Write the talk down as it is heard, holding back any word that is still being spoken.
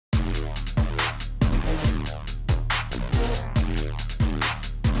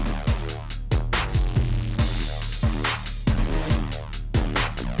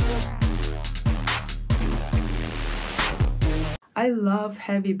I love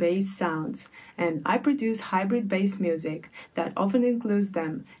heavy bass sounds, and I produce hybrid bass music that often includes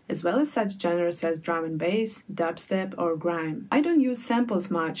them, as well as such genres as drum and bass, dubstep, or grime. I don't use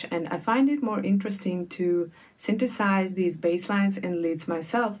samples much, and I find it more interesting to synthesize these bass lines and leads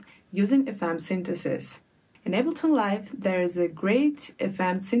myself using FM synthesis. In Ableton Live, there is a great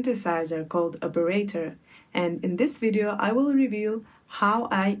FM synthesizer called Oscillator, and in this video I will reveal how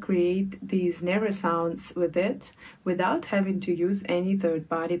I create these neuro sounds with it without having to use any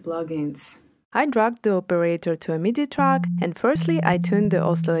third-party plugins. I dragged the operator to a MIDI track, and firstly I tuned the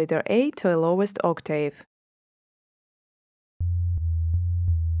oscillator A to a lowest octave.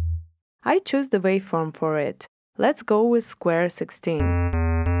 I choose the waveform for it. Let's go with square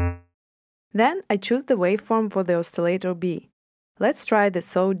 16. Then I choose the waveform for the oscillator B. Let's try the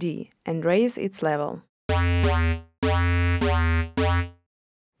saw D and raise its level.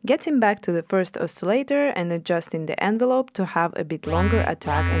 Getting back to the first oscillator and adjusting the envelope to have a bit longer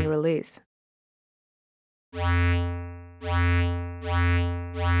attack and release.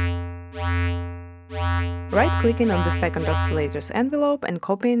 Right-clicking on the second oscillator's envelope and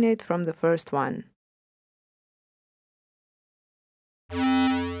copying it from the first one.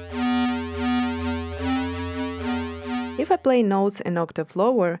 If I play notes an octave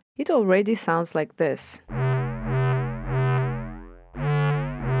lower, it already sounds like this.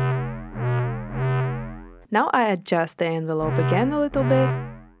 Now I adjust the envelope again a little bit.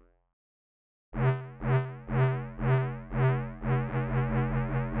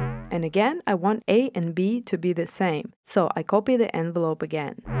 And again, I want A and B to be the same, so I copy the envelope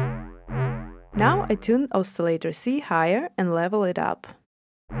again. Now I tune oscillator C higher and level it up.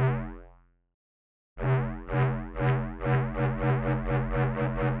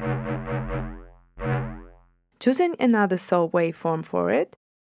 Choosing another saw waveform for it,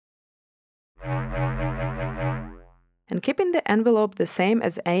 and keeping the envelope the same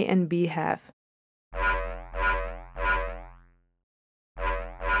as A and B have.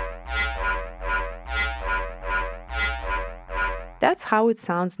 That's how it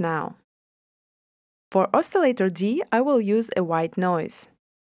sounds now. For oscillator D, I will use a white noise,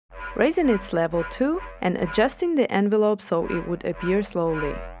 raising its level too and adjusting the envelope so it would appear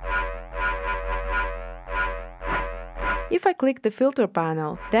slowly. If I click the filter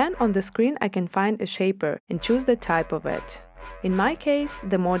panel, then on the screen I can find a shaper and choose the type of it. In my case,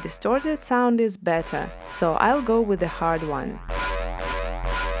 the more distorted sound is better, so I'll go with the hard one.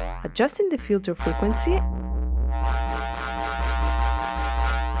 Adjusting the filter frequency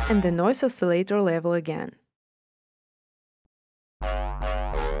and the noise oscillator level again.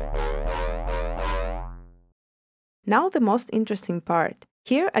 Now the most interesting part.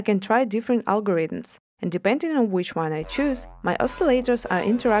 Here I can try different algorithms, and depending on which one I choose, my oscillators are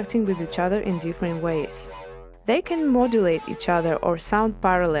interacting with each other in different ways. They can modulate each other or sound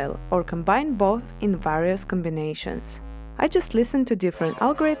parallel, or combine both in various combinations. I just listen to different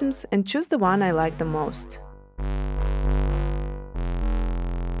algorithms and choose the one I like the most.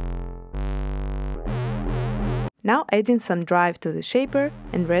 Now adding some drive to the shaper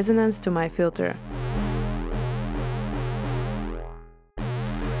and resonance to my filter.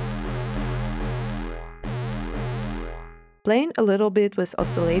 Playing a little bit with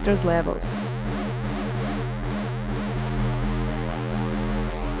oscillators levels.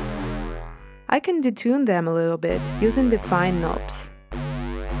 I can detune them a little bit using the fine knobs.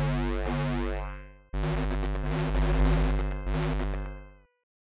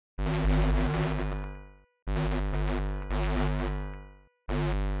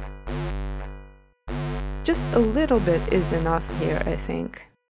 Just a little bit is enough here, I think.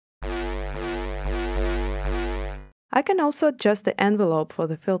 I can also adjust the envelope for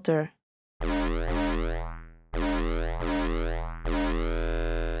the filter.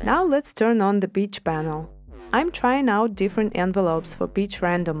 Now let's turn on the pitch panel. I'm trying out different envelopes for pitch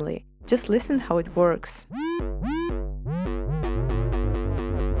randomly. Just listen how it works.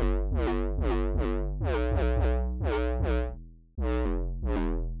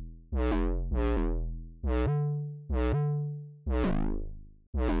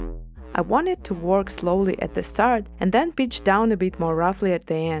 I want it to work slowly at the start and then pitch down a bit more roughly at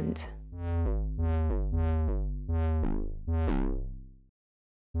the end.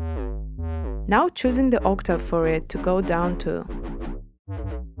 Now choosing the octave for it to go down to.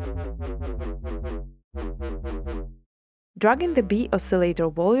 Dragging the B oscillator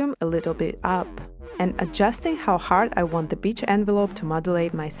volume a little bit up and adjusting how hard I want the pitch envelope to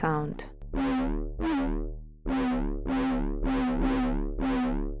modulate my sound.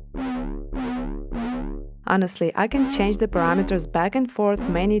 Honestly, I can change the parameters back and forth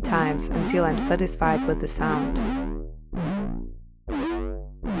many times until I'm satisfied with the sound.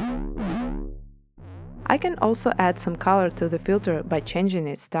 I can also add some color to the filter by changing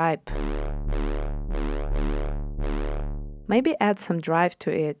its type. Maybe add some drive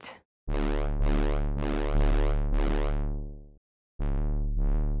to it.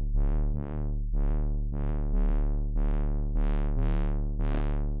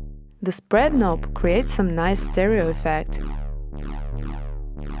 The spread knob creates some nice stereo effect.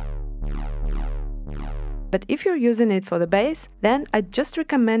 But if you're using it for the bass, then I just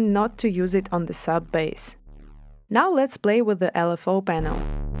recommend not to use it on the sub bass. Now let's play with the LFO panel.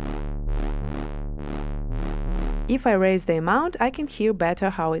 If I raise the amount, I can hear better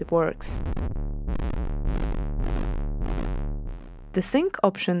how it works. The sync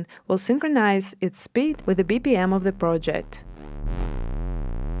option will synchronize its speed with the BPM of the project.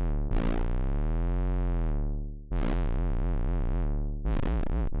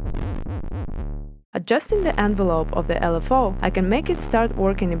 Adjusting the envelope of the LFO, I can make it start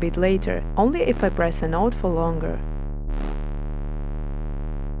working a bit later, only if I press a note for longer.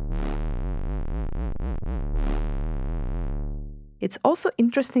 It's also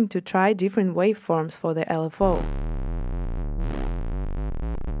interesting to try different waveforms for the LFO.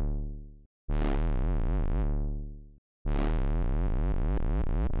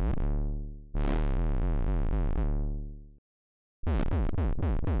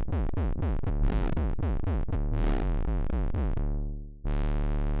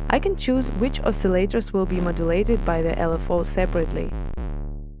 I can choose which oscillators will be modulated by the LFO separately.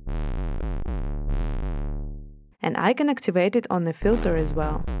 And I can activate it on the filter as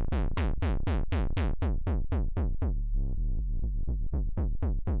well.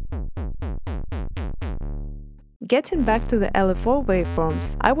 Getting back to the LFO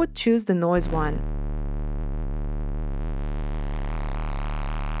waveforms, I would choose the noise one.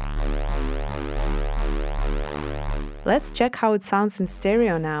 Let's check how it sounds in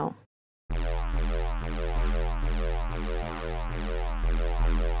stereo now.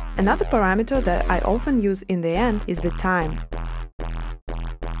 Another parameter that I often use in the end is the time.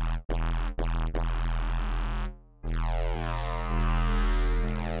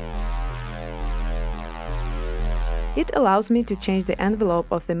 It allows me to change the envelope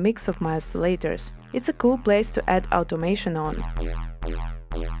of the mix of my oscillators. It's a cool place to add automation on.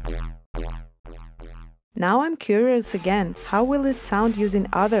 Now I'm curious again, how will it sound using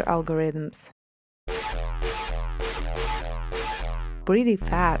other algorithms? Pretty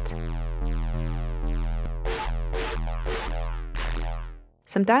fat.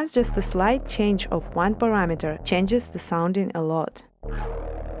 Sometimes just a slight change of one parameter changes the sounding a lot.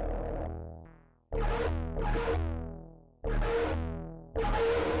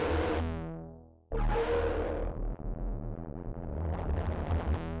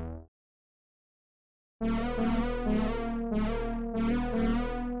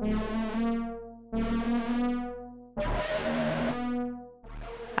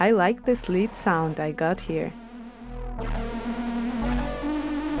 I like this lead sound I got here.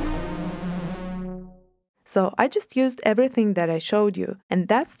 So I just used everything that I showed you, and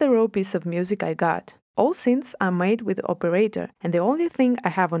that's the raw piece of music I got. All synths are made with Operator, and the only thing I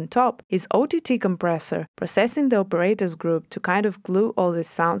have on top is OTT compressor, processing the operators group to kind of glue all these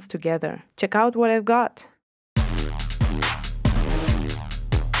sounds together. Check out what I've got!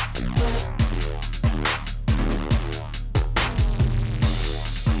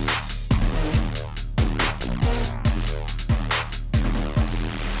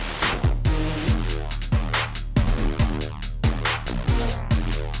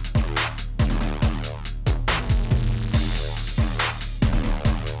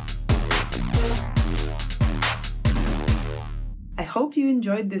 I hope you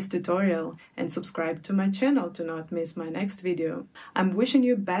enjoyed this tutorial and subscribe to my channel to not miss my next video. I'm wishing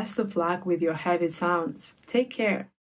you best of luck with your heavy sounds. Take care!